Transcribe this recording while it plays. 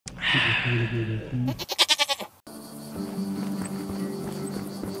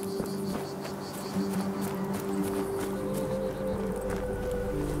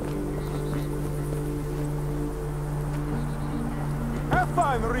Have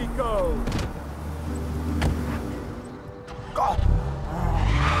fun, Rico!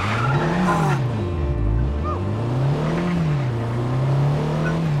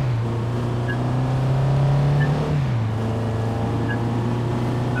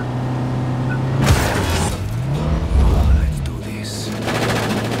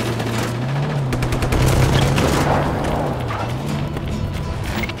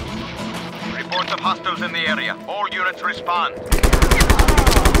 Hostiles in the area. All units respond.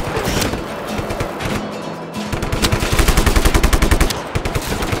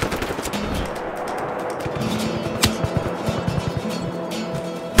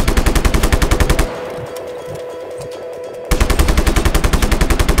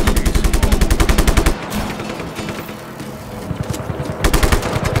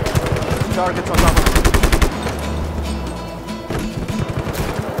 Targets on top of us.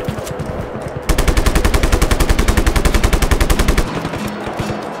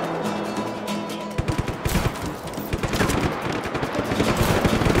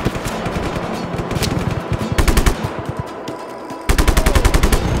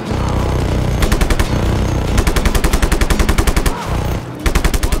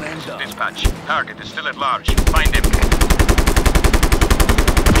 Target is still at large. Find him.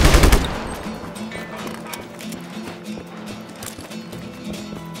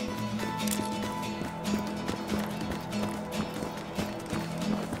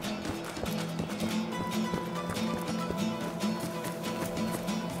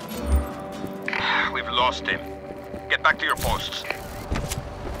 We've lost him. Get back to your posts.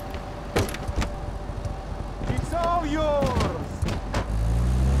 It's all yours!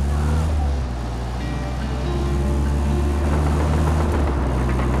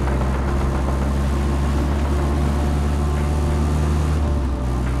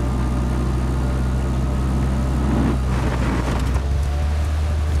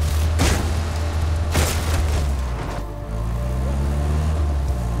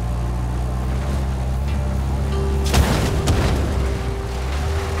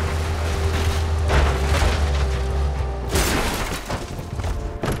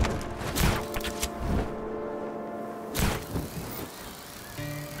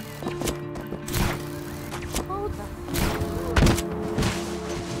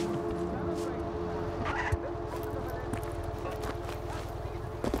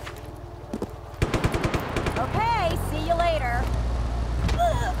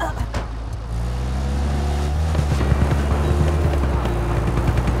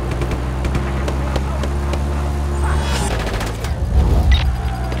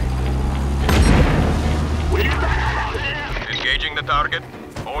 Target.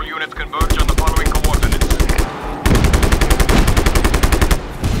 All units converge on the following coordinates.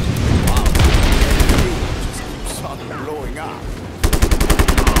 Keeps on blowing up.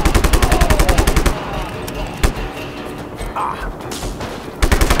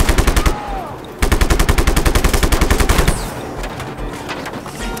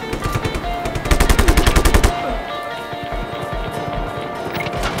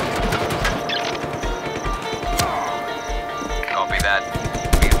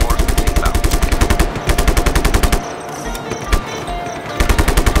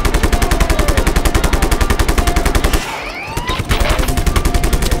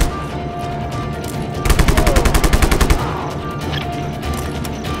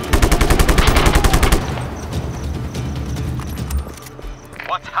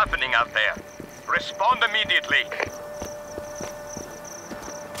 What's happening out there? Respond immediately.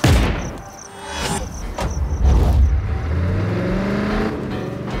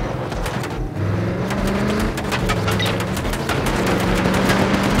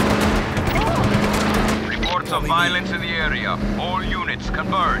 Reports of violence in the area. All units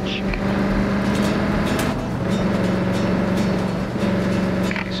converge.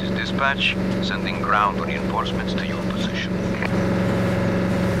 This is dispatch, sending ground reinforcements to your position.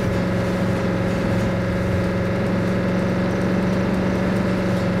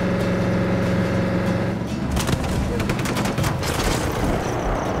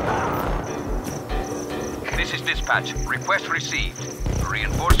 This is dispatch. Request received.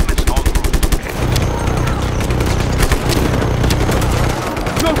 Reinforcements en route.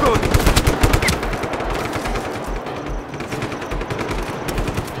 No good!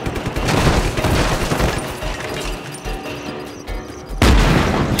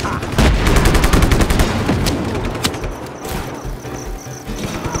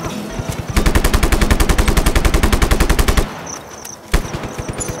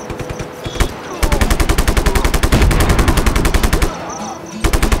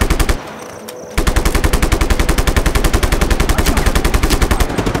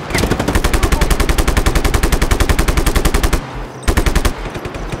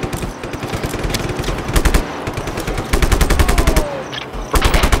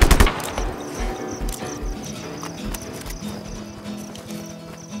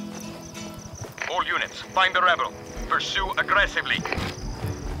 All units, find the rebel. Pursue aggressively.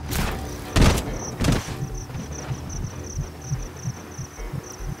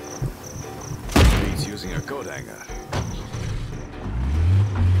 He's using a coat hanger.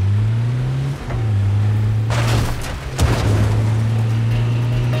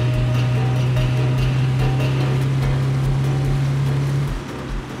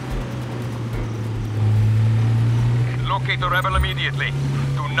 Locate the rebel immediately.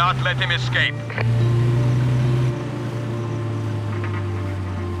 Do not let him escape.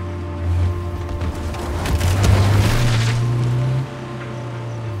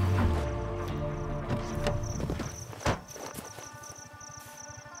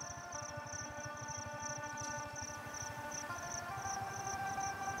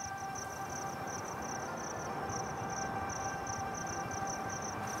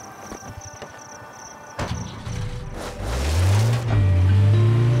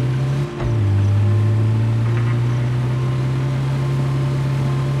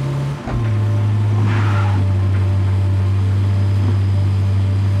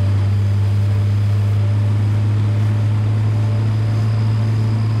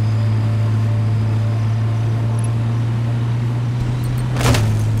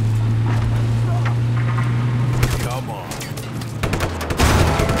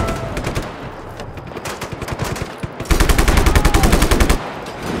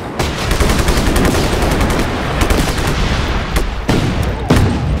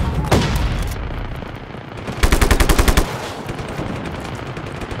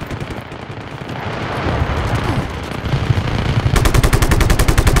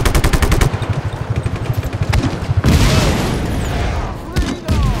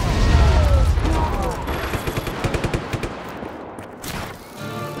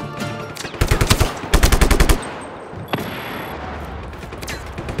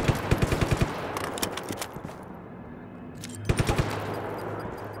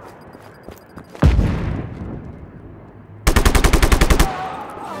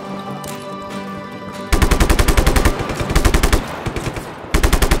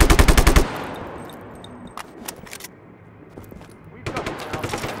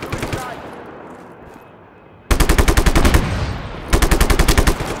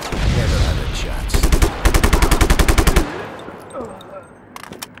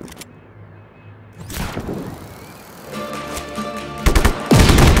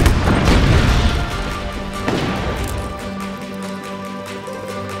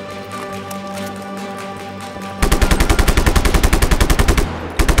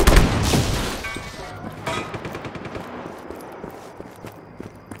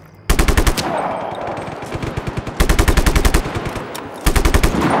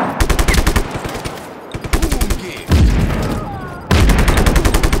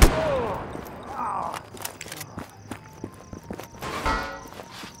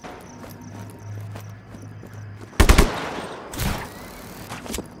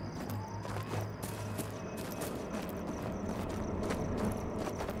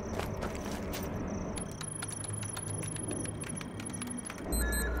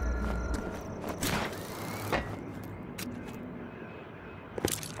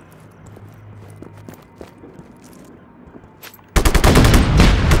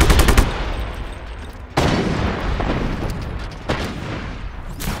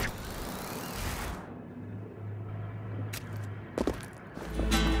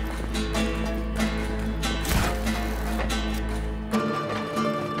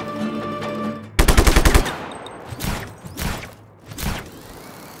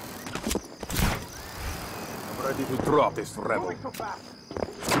 Ready to drop this rebel.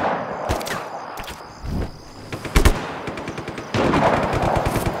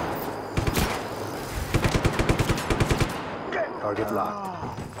 Target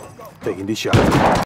locked. Taking the shot.